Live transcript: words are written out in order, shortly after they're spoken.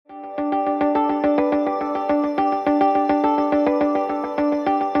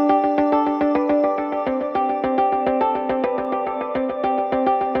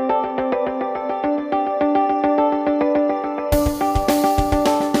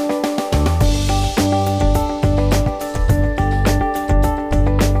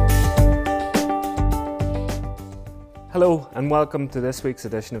Hello and welcome to this week's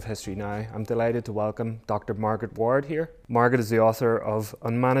edition of History Now. I'm delighted to welcome Dr. Margaret Ward here. Margaret is the author of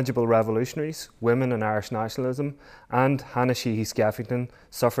Unmanageable Revolutionaries, Women and Irish Nationalism, and Hannah Sheehy Skeffington,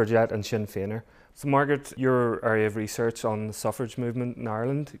 Suffragette and Sinn Féiner. So Margaret, your area of research on the suffrage movement in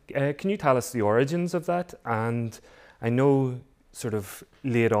Ireland, can you tell us the origins of that? And I know sort of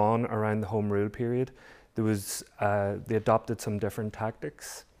late on around the Home Rule period, there was they adopted some different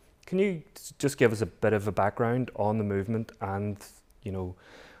tactics. Can you just give us a bit of a background on the movement and, you know,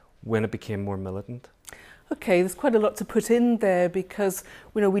 when it became more militant? Okay, there's quite a lot to put in there because,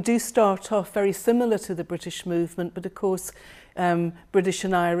 you know, we do start off very similar to the British movement, but of course British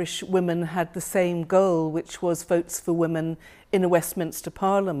and Irish women had the same goal, which was votes for women in a Westminster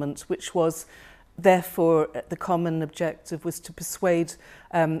Parliament, which was therefore the common objective was to persuade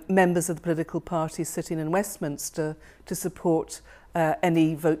members of the political parties sitting in Westminster to support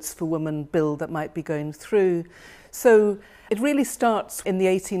any votes for women bill that might be going through. So it really starts in the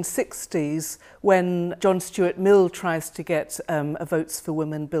 1860s when John Stuart Mill tries to get a votes for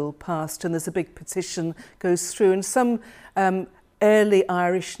women bill passed, and there's a big petition goes through, and some early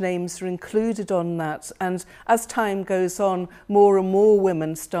Irish names are included on that, and as time goes on, more and more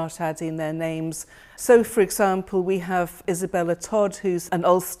women start adding their names. So for example, we have Isabella Todd, who's an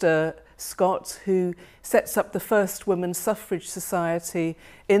Ulster Scot, who sets up the first women's suffrage society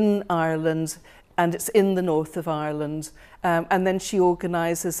in Ireland, and it's in the north of Ireland. And then she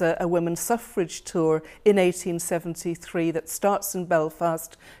organises a women's suffrage tour in 1873 that starts in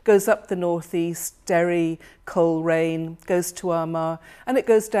Belfast, goes up the northeast, Derry, Coleraine, goes to Armagh, and it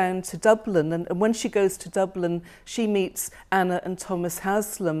goes down to Dublin. And when she goes to Dublin, she meets Anna and Thomas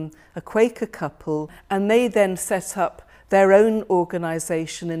Haslam, a Quaker couple, and they then set up their own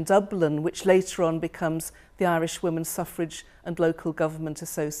organisation in Dublin, which later on becomes the Irish Women's Suffrage and Local Government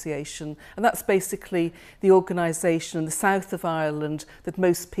Association. And that's basically the organisation in the south of Ireland that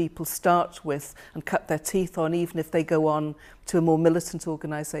most people start with and cut their teeth on, even if they go on to a more militant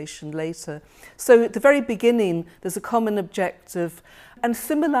organisation later. So at the very beginning, there's a common objective and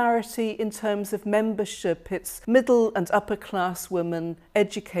similarity in terms of membership. It's middle and upper class women,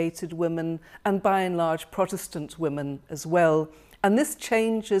 educated women, and by and large Protestant women as well. And this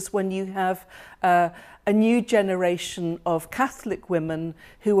changes when you have a new generation of Catholic women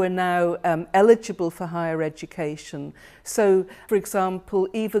who are now eligible for higher education. So, for example,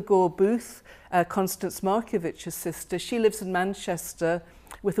 Eva Gore Booth, Constance Markiewicz's sister, she lives in Manchester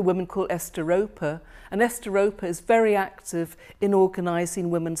with a woman called Esther Roper. And Esther Roper is very active in organising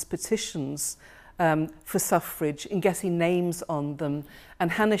women's petitions for suffrage and getting names on them.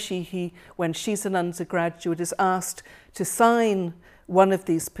 And Hannah Sheehy, when she's an undergraduate, is asked to sign one of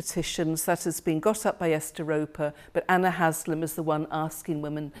these petitions that has been got up by Esther Roper, but Anna Haslam is the one asking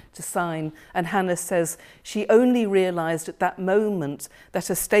women to sign. And Hannah says she only realised at that moment that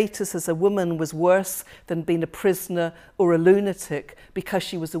her status as a woman was worse than being a prisoner or a lunatic. Because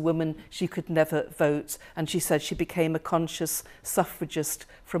she was a woman, she could never vote. And she said she became a conscious suffragist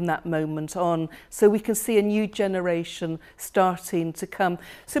from that moment on. So we can see a new generation starting to come.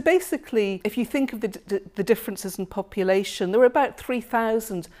 So basically, if you think of the differences in population, there were about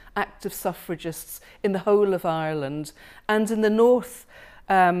 3,000 active suffragists in the whole of Ireland, and in the north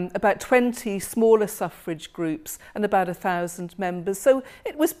about 20 smaller suffrage groups and about 1,000 members. So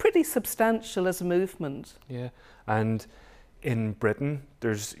it was pretty substantial as a movement. Yeah, and in Britain,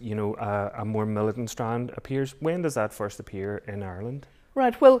 there's, you know, a more militant strand appears. When does that first appear in Ireland?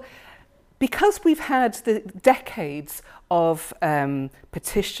 Right, well, because we've had the decades of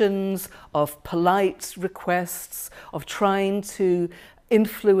petitions, of polite requests, of trying to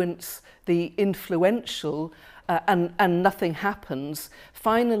influence the influential, and nothing happens.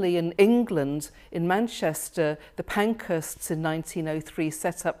 Finally, in England, in Manchester, the Pankhursts in 1903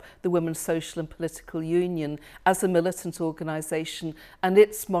 set up the Women's Social and Political Union as a militant organisation, and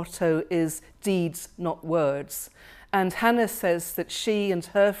its motto is deeds, not words. And Hannah says that she and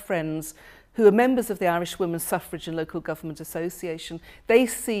her friends, who are members of the Irish Women's Suffrage and Local Government Association, they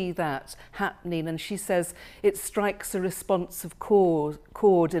see that happening, and she says it strikes a responsive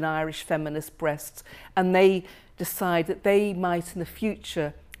chord in Irish feminist breasts, and they decide that they might in the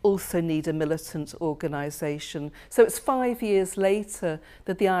future also need a militant organisation. So it's 5 years later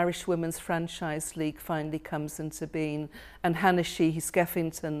that the Irish Women's Franchise League finally comes into being, and Hannah Sheehy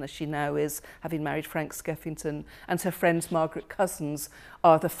Skeffington, as she now is, having married Frank Skeffington, and her friend Margaret Cousins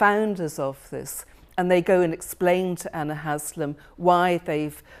are the founders of this. And they go and explain to Anna Haslam why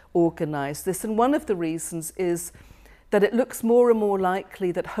they've organised this. And one of the reasons is that it looks more and more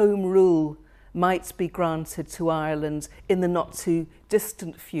likely that Home Rule might be granted to Ireland in the not too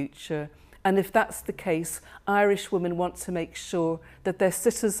distant future. And if that's the case, Irish women want to make sure that they're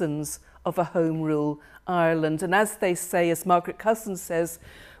citizens of a Home Rule Ireland. And as they say, as Margaret Cousins says,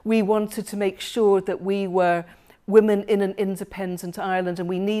 we wanted to make sure that we were women in an independent Ireland, and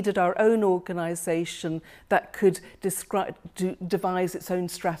we needed our own organisation that could devise its own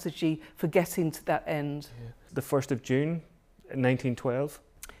strategy for getting to that end. Yeah. The 1st of June, 1912.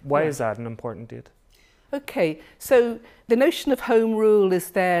 Why is that an important date? Okay, so the notion of Home Rule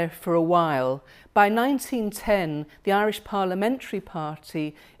is there for a while. By 1910, the Irish Parliamentary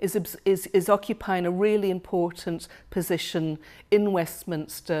Party is occupying a really important position in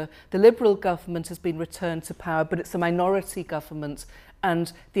Westminster. The Liberal government has been returned to power, but it's a minority government,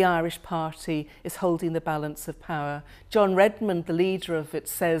 and the Irish Party is holding the balance of power. John Redmond, the leader of it,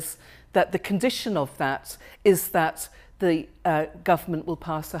 says that the condition of that is that the government will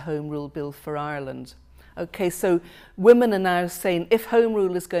pass a Home Rule Bill for Ireland. Okay, so women are now saying if Home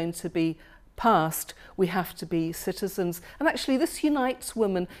Rule is going to be passed, we have to be citizens. And actually this unites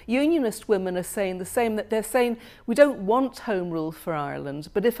women. Unionist women are saying the same, that they're saying we don't want Home Rule for Ireland,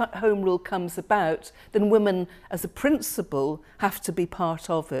 but if Home Rule comes about, then women as a principle have to be part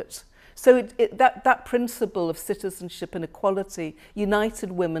of it. So that principle of citizenship and equality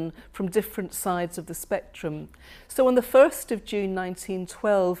united women from different sides of the spectrum. So on the 1st of June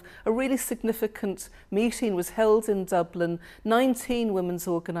 1912, a really significant meeting was held in Dublin. 19 women's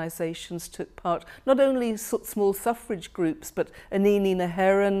organisations took part, not only small suffrage groups, but Anini na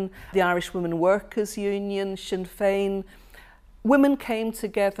Heron, the Irish Women Workers Union, Sinn Féin. Women came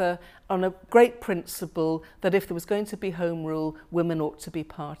together on a great principle that if there was going to be Home Rule, women ought to be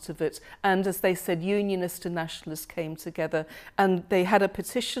part of it. And as they said, Unionists and Nationalists came together, and they had a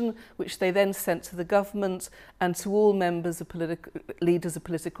petition which they then sent to the government and to all members of leaders of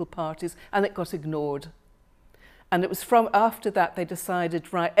political parties, and it got ignored. And it was from after that they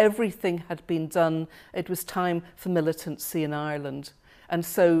decided, right, everything had been done. It was time for militancy in Ireland. And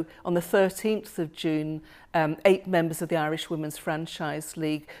so on the 13th of June, 8 members of the Irish Women's Franchise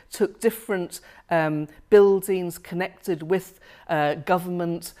League took different buildings connected with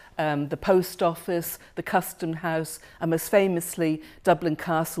government, the post office, the custom house, and most famously Dublin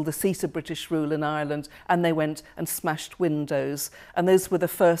Castle, the seat of British rule in Ireland, and they went and smashed windows. And those were the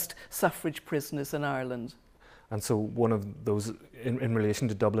first suffrage prisoners in Ireland. And so one of those, in relation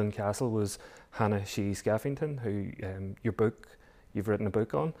to Dublin Castle, was Hannah Sheehy Skeffington, who you've written a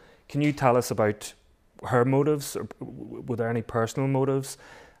book on. Can you tell us about her motives? Or were there any personal motives?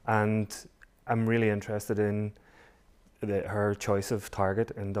 And I'm really interested in her choice of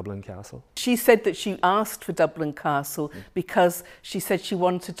target in Dublin Castle. She said that she asked for Dublin Castle because she said she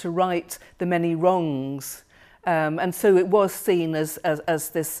wanted to right the many wrongs. And so it was seen as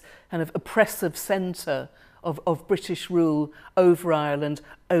this kind of oppressive centre of British rule over Ireland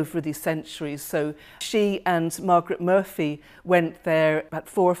over the centuries. So she and Margaret Murphy went there at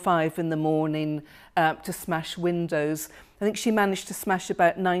 4 or 5 in the morning to smash windows. I think she managed to smash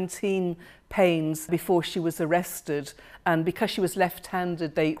about 19 panes before she was arrested, and because she was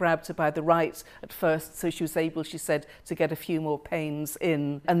left-handed they grabbed her by the right at first, so she was able, she said, to get a few more panes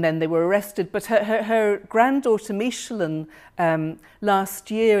in, and then they were arrested. But her granddaughter Micheline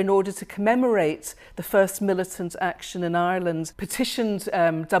last year, in order to commemorate the first militant action in Ireland, petitioned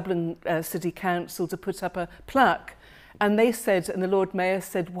Dublin City Council to put up a plaque. And they said, and the Lord Mayor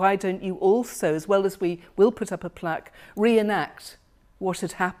said, why don't you also, as well as we will put up a plaque, reenact what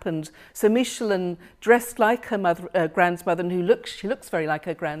had happened? So Micheline, dressed like her grandmother, and she looks very like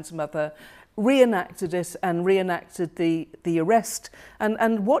her grandmother, reenacted it and reenacted the arrest.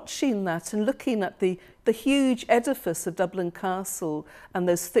 And watching that and looking at the huge edifice of Dublin Castle and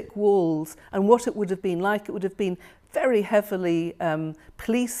those thick walls and what it would have been like, it would have been very heavily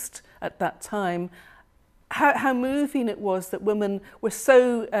policed at that time. How moving it was that women were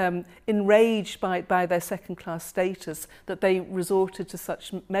so enraged by their second-class status that they resorted to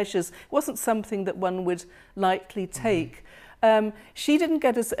such measures. It wasn't something that one would likely take. She didn't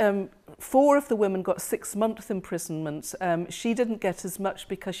get as... 4 of the women got 6-month imprisonment. She didn't get as much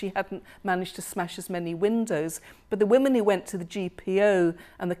because she hadn't managed to smash as many windows. But the women who went to the GPO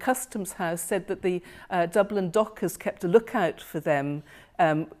and the Customs House said that the Dublin dockers kept a lookout for them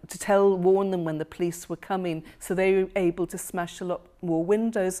to warn them when the police were coming, so they were able to smash a lot more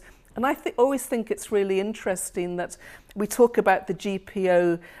windows. And I always think it's really interesting that we talk about the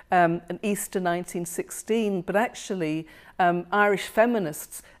GPO in Easter 1916, but actually Irish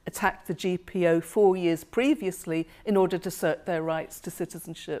feminists attacked the GPO 4 years previously in order to assert their rights to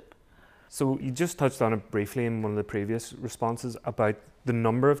citizenship. So you just touched on it briefly in one of the previous responses about the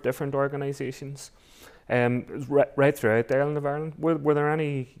number of different organisations. Right throughout the island of Ireland, were there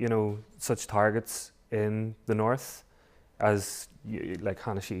any, such targets in the north as like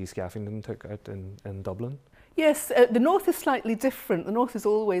Hannah Sheehy Skeffington took out in Dublin? Yes, the north is slightly different. The north is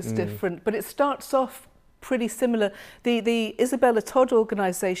always different, but it starts off pretty similar. The Isabella Todd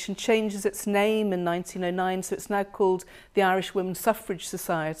organisation changes its name in 1909, so it's now called the Irish Women's Suffrage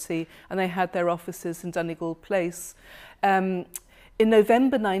Society, and they had their offices in Donegal Place. In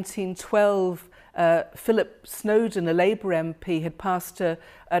November 1912, Philip Snowdon, a Labour MP,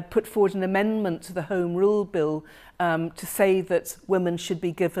 had put forward an amendment to the Home Rule Bill to say that women should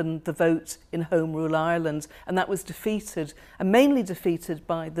be given the vote in Home Rule Ireland, and that was defeated, and mainly defeated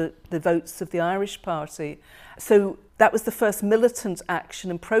by the votes of the Irish Party. So that was the first militant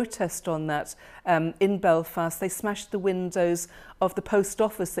action and protest on that in Belfast. They smashed the windows of the post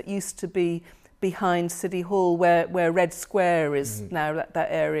office that used to be behind City Hall, where Red Square is now, that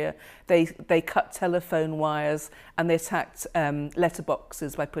area. They cut telephone wires and they attacked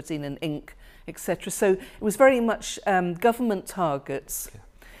letterboxes by putting in ink, etc. So it was very much government targets. Yeah.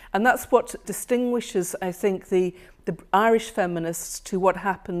 And that's what distinguishes, I think, the Irish feminists to what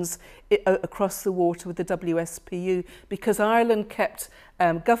happens across the water with the WSPU, because Ireland kept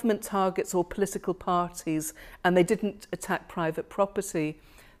government targets or political parties, and they didn't attack private property.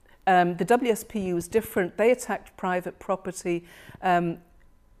 The WSPU was different. They attacked private property,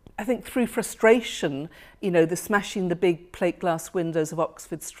 I think through frustration, the smashing the big plate glass windows of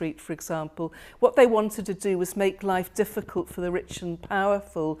Oxford Street, for example. What they wanted to do was make life difficult for the rich and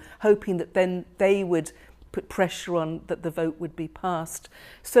powerful, hoping that then they would put pressure on that the vote would be passed.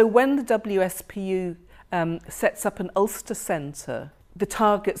 So when the WSPU sets up an Ulster Centre, the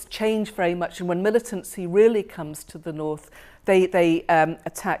targets change very much, and when militancy really comes to the north, they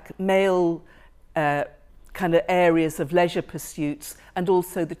attack male kind of areas of leisure pursuits, and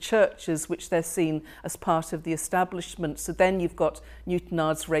also the churches, which they're seen as part of the establishment. So then you've got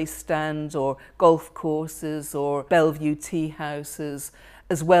Newtonards race stand, or golf courses, or Bellevue tea houses,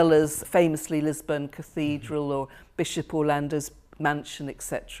 as well as famously Lisburn Cathedral or Bishop Orlando's mansion,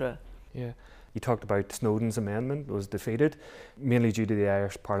 etc. Yeah. You talked about Snowdon's amendment was defeated, mainly due to the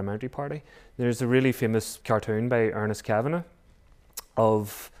Irish Parliamentary Party. There's a really famous cartoon by Ernest Kavanagh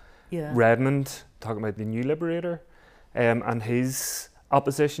of Redmond talking about the New Liberator and his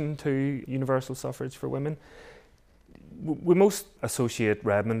opposition to universal suffrage for women. We most associate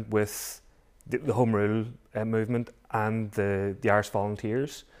Redmond with the Home Rule movement and the Irish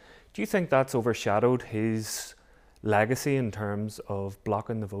Volunteers. Do you think that's overshadowed his legacy in terms of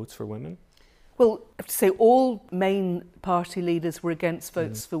blocking the votes for women? Well, I have to say all main party leaders were against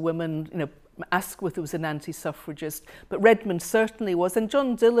votes for women. Asquith was an anti-suffragist, but Redmond certainly was. And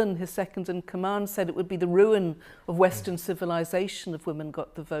John Dillon, his second in command, said it would be the ruin of Western civilization if women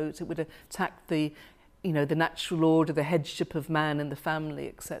got the vote. It would attack the natural order, the headship of man in the family,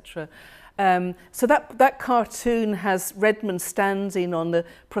 etc. So that cartoon has Redmond standing on the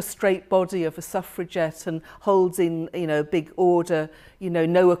prostrate body of a suffragette and holding, a big order,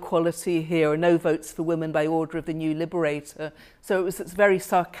 no equality here, or no votes for women by order of the New Liberator. So it's very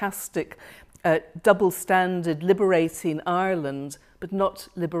sarcastic, double standard, liberating Ireland, but not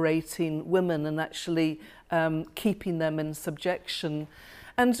liberating women and actually keeping them in subjection.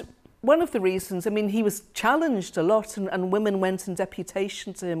 And one of the reasons, he was challenged a lot, and women went in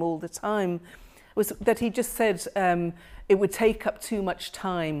deputation to him all the time, was that he just said it would take up too much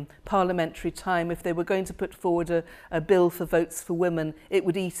time, parliamentary time. If they were going to put forward a bill for votes for women, it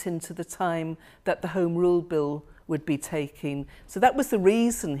would eat into the time that the Home Rule Bill would be taking. So that was the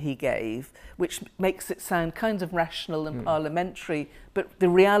reason he gave, which makes it sound kind of rational and parliamentary, but the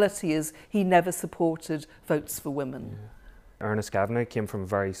reality is he never supported votes for women. Yeah. Ernest Kavanagh came from a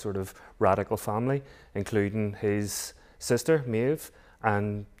very sort of radical family, including his sister, Maeve,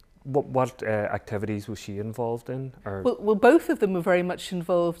 and what activities was she involved in? Well, both of them were very much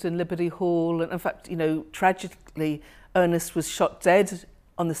involved in Liberty Hall, and in fact, tragically, Ernest was shot dead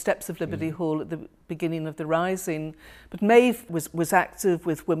on the steps of Liberty Hall at the beginning of the Rising. But Maeve was active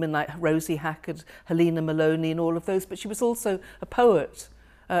with women like Rosie Hackett, Helena Maloney and all of those, but she was also a poet.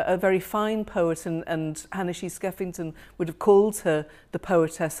 A very fine poet, and Hannah Sheehy Skeffington would have called her the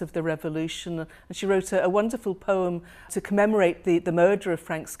poetess of the Revolution. And she wrote a wonderful poem to commemorate the murder of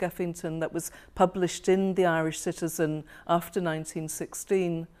Frank Skeffington that was published in the Irish Citizen after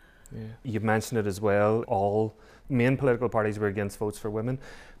 1916. Yeah. You've mentioned it as well, all main political parties were against votes for women.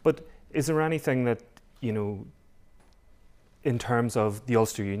 But is there anything that, in terms of the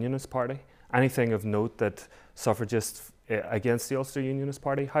Ulster Unionist Party, anything of note that suffragists against the Ulster Unionist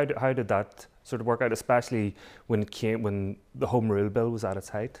Party. How did that sort of work out, especially when the Home Rule Bill was at its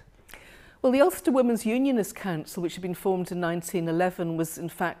height? Well, the Ulster Women's Unionist Council, which had been formed in 1911, was in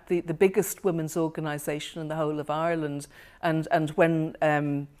fact the biggest women's organisation in the whole of Ireland. And when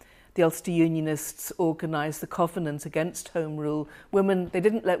the Ulster Unionists organised the Covenant against Home Rule, they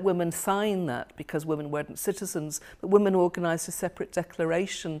didn't let women sign that because women weren't citizens, but women organised a separate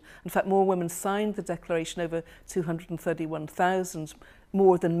declaration. In fact, more women signed the declaration, over 231,000,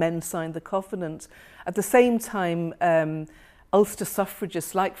 more than men signed the Covenant. At the same time, Ulster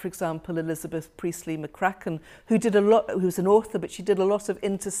suffragists, like, for example, Elizabeth Priestley McCracken, who was an author, but she did a lot of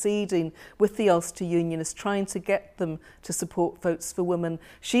interceding with the Ulster Unionists, trying to get them to support votes for women.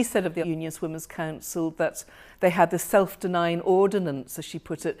 She said of the Unionist Women's Council that they had this self-denying ordinance, as she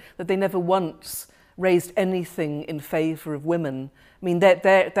put it, that they never once raised anything in favour of women. I mean,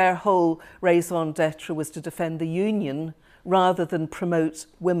 their whole raison d'etre was to defend the Union rather than promote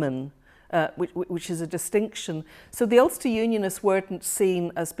women. Which is a distinction. So the Ulster Unionists weren't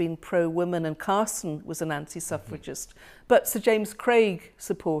seen as being pro-women, and Carson was an anti-suffragist. But Sir James Craig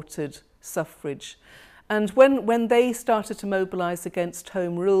supported suffrage. And when they started to mobilise against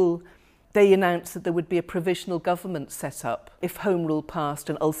Home Rule, they announced that there would be a provisional government set up if Home Rule passed,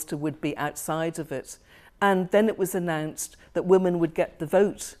 and Ulster would be outside of it. And then it was announced that women would get the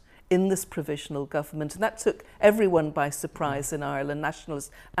vote in this provisional government, and that took everyone by surprise in Ireland,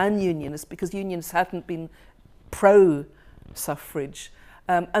 nationalists and unionists, because unionists hadn't been pro-suffrage.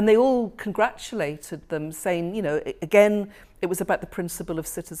 And they all congratulated them, saying, you know, again, it was about the principle of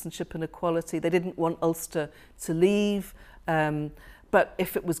citizenship and equality. They didn't want Ulster to leave, but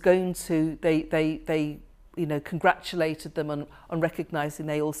if it was going to, they you know, congratulated them on recognising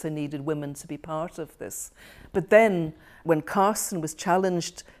they also needed women to be part of this. But then, when Carson was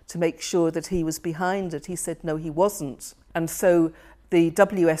challenged to make sure that he was behind it, he said no, he wasn't. And so the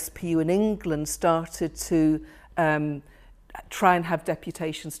WSPU in England started to try and have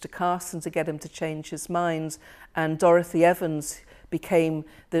deputations to Carson to get him to change his mind. And Dorothy Evans became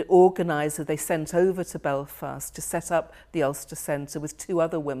the organiser they sent over to Belfast to set up the Ulster Centre with 2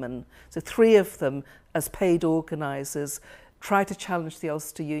 other women. So 3 of them, as paid organisers, tried to challenge the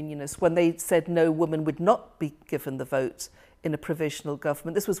Ulster Unionists when they said no, women would not be given the vote in a provisional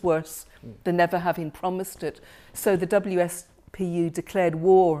government. This was worse than never having promised it. So the WSPU declared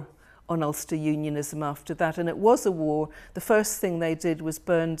war on Ulster Unionism after that, and it was a war. The first thing they did was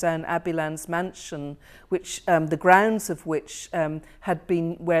burn down Abbeylands Mansion, which the grounds of which had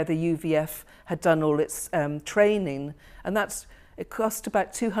been where the UVF had done all its training, and it cost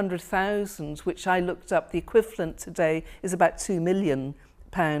about 200,000, which I looked up. The equivalent today is about £2 million.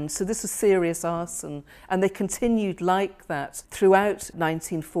 So this was serious arson, and they continued like that throughout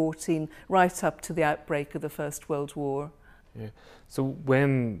 1914, right up to the outbreak of the First World War. Yeah. So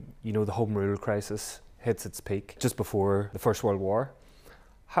when, you know, the Home Rule crisis hits its peak just before the First World War,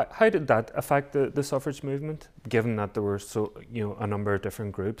 how did that affect the suffrage movement, given that there were a number of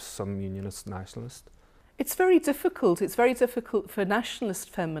different groups, some unionists, nationalists? It's very difficult. It's very difficult for nationalist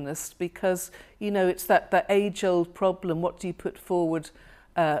feminists because, you know, it's that age-old problem. What do you put forward,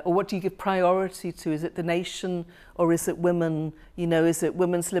 or what do you give priority to? Is it the nation or is it women? You know, is it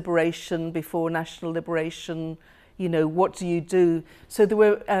women's liberation before national liberation? You know, what do you do? So there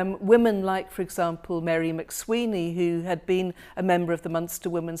were women like, for example, Mary McSweeney, who had been a member of the Munster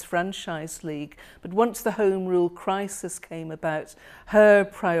Women's Franchise League. But once the Home Rule crisis came about, her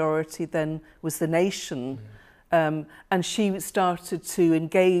priority then was the nation. And she started to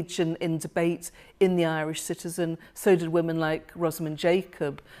engage in debate in the Irish Citizen. So did women like Rosamund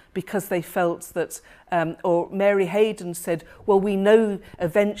Jacob, because they felt that, or Mary Hayden said, well, we know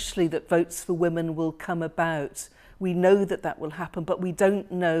eventually that votes for women will come about. We know that that will happen, but we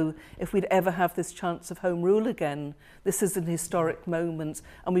don't know if we'd ever have this chance of Home Rule again. This is an historic moment,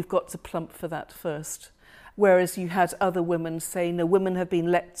 and we've got to plump for that first. Whereas you had other women saying, no, women have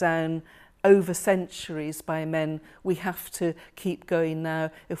been let down over centuries by men. We have to keep going now.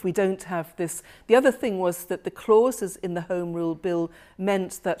 If we don't have this... The other thing was that the clauses in the Home Rule Bill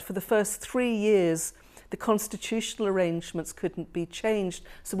meant that for the first 3 years, the constitutional arrangements couldn't be changed.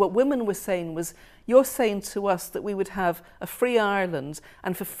 So what women were saying was, you're saying to us that we would have a free Ireland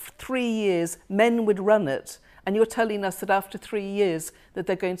and for 3 years men would run it, and you're telling us that after 3 years that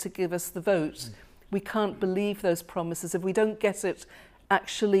they're going to give us the vote. We can't believe those promises. If we don't get it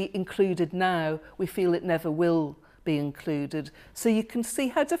actually included now, we feel it never will be included. So you can see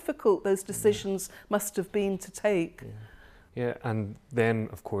how difficult those decisions must have been to take. Yeah, and then,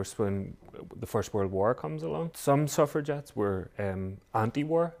 of course, when the First World War comes along. Some suffragettes were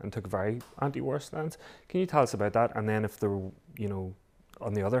anti-war and took a very anti-war stance. Can you tell us about that? And then if there were, you know,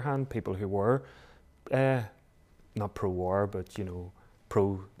 on the other hand, people who were not pro-war, but, you know,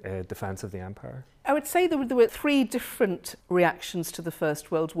 pro-defence of the empire? I would say there were three different reactions to the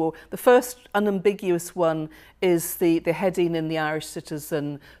First World War. The first unambiguous one is the heading in the Irish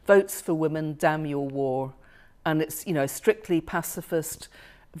Citizen, "Votes for Women, Damn Your War." And it's, you know, a strictly pacifist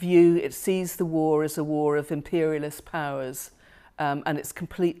view. It sees the war as a war of imperialist powers. And it's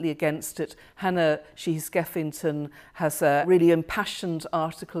completely against it. Hannah Sheehy Skeffington has a really impassioned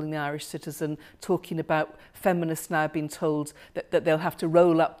article in the Irish Citizen talking about feminists now being told that they'll have to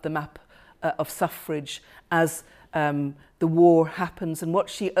roll up the map of suffrage as the war happens. And what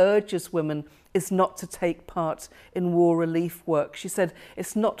she urges women is not to take part in war relief work. She said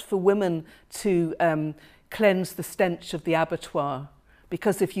it's not for women to cleanse the stench of the abattoir,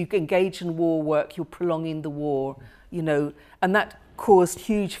 because if you engage in war work, you're prolonging the war. You know, and that caused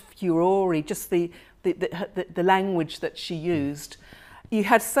huge furore, just the language that she used. You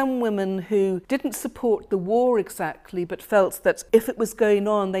had some women who didn't support the war exactly, but felt that if it was going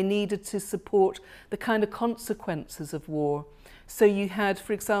on, they needed to support the kind of consequences of war. So you had,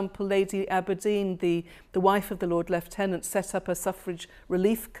 for example, Lady Aberdeen, the wife of the Lord Lieutenant, set up a suffrage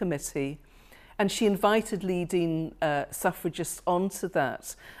relief committee. And she invited leading suffragists onto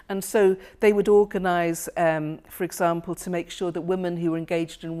that. And so they would organise, for example, to make sure that women who were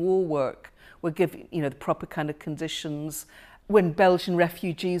engaged in war work were given, you know, the proper kind of conditions. When Belgian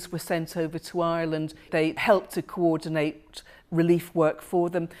refugees were sent over to Ireland, they helped to coordinate relief work for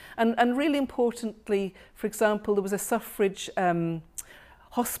them. And really importantly, for example, there was a suffrage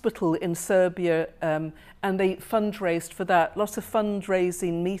hospital in Serbia, and they fundraised for that. Lots of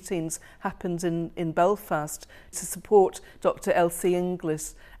fundraising meetings happened in Belfast to support Dr. Elsie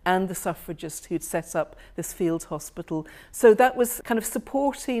Inglis and the suffragists who'd set up this field hospital. So that was kind of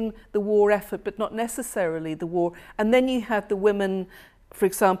supporting the war effort, but not necessarily the war. And then you had the women, for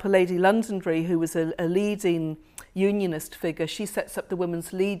example, Lady Londonderry, who was a leading unionist figure. She sets up the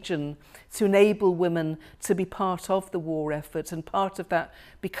Women's Legion to enable women to be part of the war effort, and part of that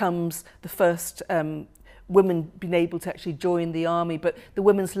becomes the first women being able to actually join the army. But the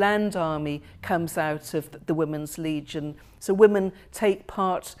Women's Land Army comes out of the Women's Legion. So women take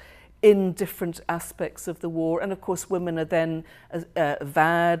part in different aspects of the war, and of course women are then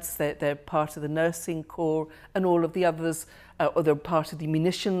VADs, they're part of the nursing corps and all of the others, or they're part of the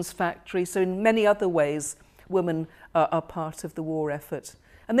munitions factory. So in many other ways women are part of the war effort.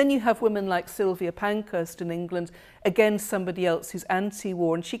 And then you have women like Sylvia Pankhurst in England, again somebody else who's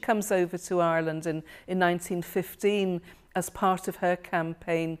anti-war, and she comes over to Ireland in 1915 as part of her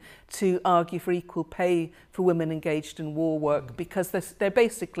campaign to argue for equal pay for women engaged in war work, because they're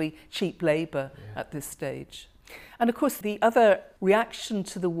basically cheap labour at this stage. And of course the other reaction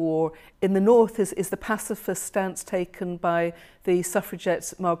to the war in the north is the pacifist stance taken by the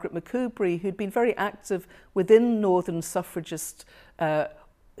suffragette Margaret McCoubrey, who'd been very active within northern suffragist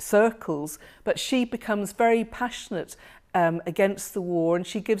circles, but she becomes very passionate against the war, and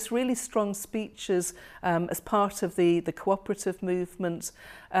she gives really strong speeches as part of the cooperative movement.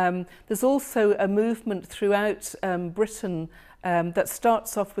 There's also a movement throughout Britain that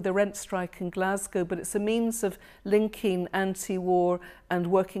starts off with a rent strike in Glasgow, but it's a means of linking anti-war and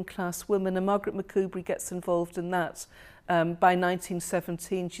working class women, and Margaret McCoubrey gets involved in that. By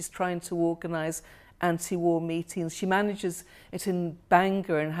 1917 she's trying to organise anti-war meetings. She manages it in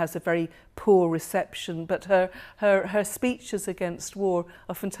Bangor and has a very poor reception, but her speeches against war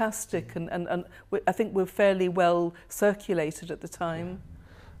are fantastic, and I think were fairly well circulated at the time.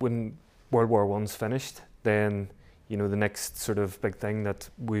 When World War I's finished, then you know the next sort of big thing that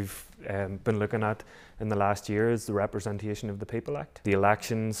we've been looking at in the last year is the Representation of the People Act. The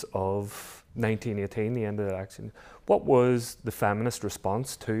elections of 1918, the end of the election. What was the feminist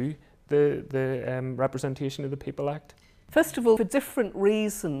response to the Representation of the People Act? First of all, for different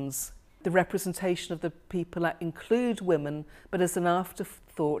reasons, the Representation of the People Act include women, but as an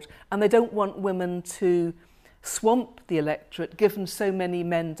afterthought, and they don't want women to swamp the electorate, given so many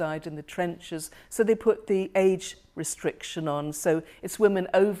men died in the trenches, so they put the age restriction on. So it's women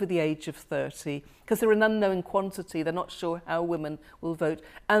over the age of 30, because they're an unknown quantity, they're not sure how women will vote,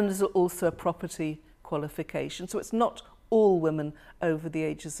 and there's also a property qualification. So it's not all women over the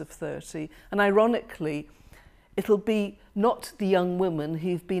ages of 30. And ironically, it'll be not the young women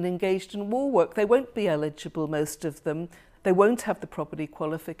who've been engaged in war work. They won't be eligible, most of them. They won't have the property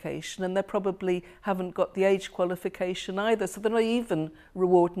qualification, and they probably haven't got the age qualification either, so they're not even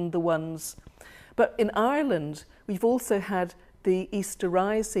rewarding the ones. But in Ireland, we've also had the Easter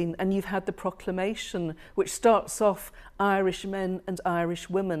Rising, and you've had the proclamation, which starts off Irish men and Irish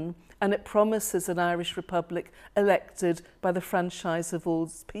women, and it promises an Irish Republic elected by the franchise of all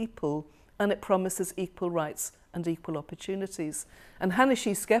people, and it promises equal rights and equal opportunities. And Hannah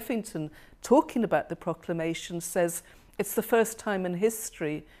Sheehy Skeffington, talking about the proclamation, says it's the first time in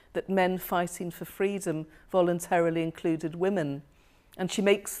history that men fighting for freedom voluntarily included women. And she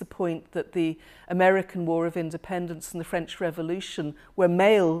makes the point that the American War of Independence and the French Revolution were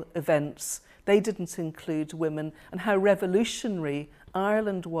male events. They didn't include women, and how revolutionary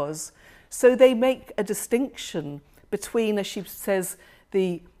Ireland was. So they make a distinction between, as she says,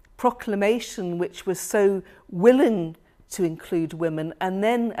 the proclamation which was so willing to include women, and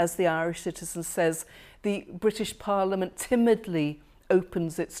then, as the Irish Citizen says, the British Parliament timidly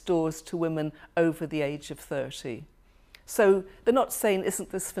opens its doors to women over the age of 30. So they're not saying,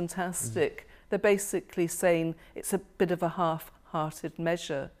 isn't this fantastic? They're basically saying it's a bit of a half-hearted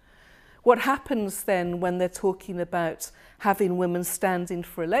measure. What happens then when they're talking about having women standing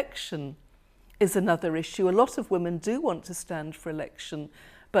for election is another issue. A lot of women do want to stand for election,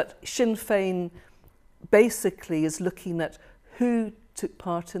 but Sinn Féin basically is looking at who took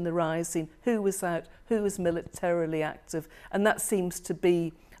part in the rising, who was out, who was militarily active, and that seems to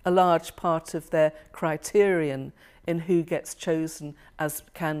be a large part of their criterion in who gets chosen as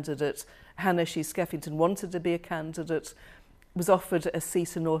candidate. Hannah Sheehy Skeffington wanted to be a candidate, was offered a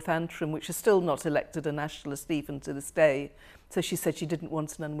seat in North Antrim, which is still not elected a nationalist even to this day. So she said she didn't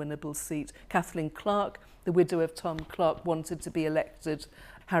want an unwinnable seat. Kathleen Clarke, the widow of Tom Clarke, wanted to be elected.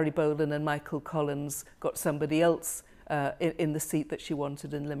 Harry Boland and Michael Collins got somebody else in the seat that she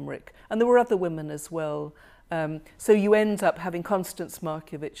wanted in Limerick. And there were other women as well. So you end up having Constance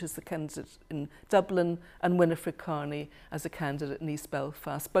Markievicz as the candidate in Dublin and Winifred Carney as a candidate in East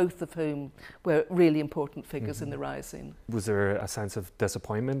Belfast, both of whom were really important figures in the rising. Was there a sense of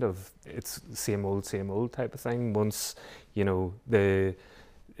disappointment of it's same old type of thing once, you know, the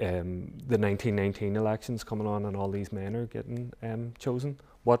 1919 elections coming on and all these men are getting chosen?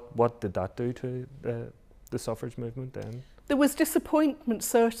 What did that do to the suffrage movement then? There was disappointment,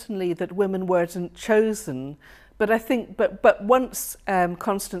 certainly, that women weren't chosen, but I think, but once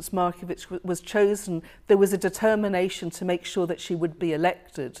Constance Markievicz was chosen, there was a determination to make sure that she would be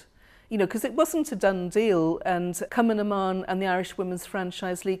elected. You know, because it wasn't a done deal, and Cumann na mBan and the Irish Women's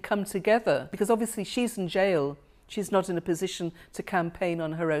Franchise League come together, because obviously she's in jail. She's not in a position to campaign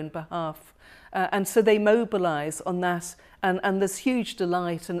on her own behalf. And so they mobilise on that, and there's huge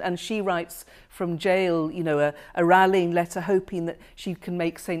delight. And she writes from jail, you know, a rallying letter hoping that she can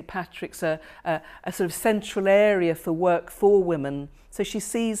make St. Patrick's a sort of central area for work for women. So she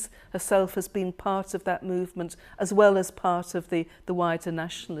sees herself as being part of that movement as well as part of the wider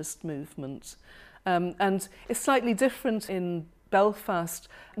nationalist movement. And it's slightly different in Belfast.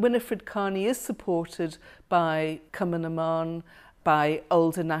 Winifred Carney is supported by Cumann na mBan, by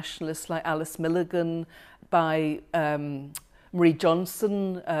older nationalists like Alice Milligan, by Marie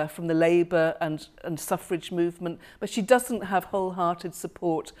Johnson from the Labour and suffrage movement, but she doesn't have wholehearted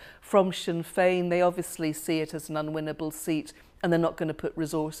support from Sinn Féin. They obviously see it as an unwinnable seat, and they're not going to put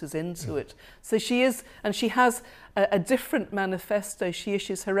resources into it. So she is, and she has a different manifesto. She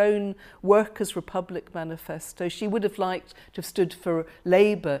issues her own Workers' Republic manifesto. She would have liked to have stood for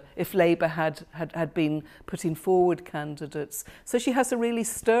Labour if Labour had been putting forward candidates. So she has a really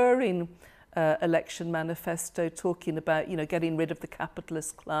stirring election manifesto talking about, you know, getting rid of the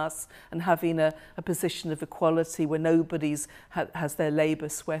capitalist class and having a position of equality where nobody's has their labour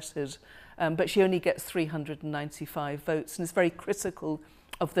sweated. But she only gets 395 votes and is very critical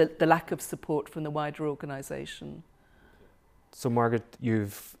of the lack of support from the wider organisation. So Margaret,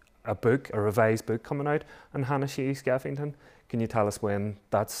 you've a revised book coming out on Hannah Sheehy Skeffington. Can you tell us when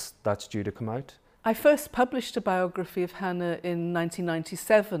that's due to come out? I first published a biography of Hannah in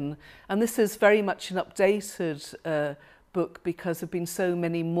 1997, and this is very much an updated book because there have been so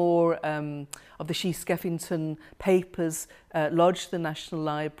many more of the Sheehy Skeffington papers lodged in the National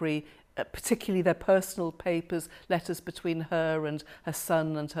Library, particularly their personal papers, letters between her and her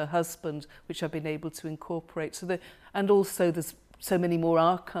son and her husband, which I've been able to incorporate. And also there's so many more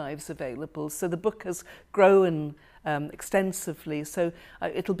archives available. So the book has grown extensively. So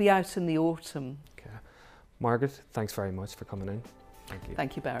it'll be out in the autumn. Okay. Margaret, thanks very much for coming in. Thank you.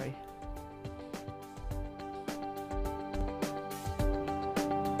 Thank you, Barry.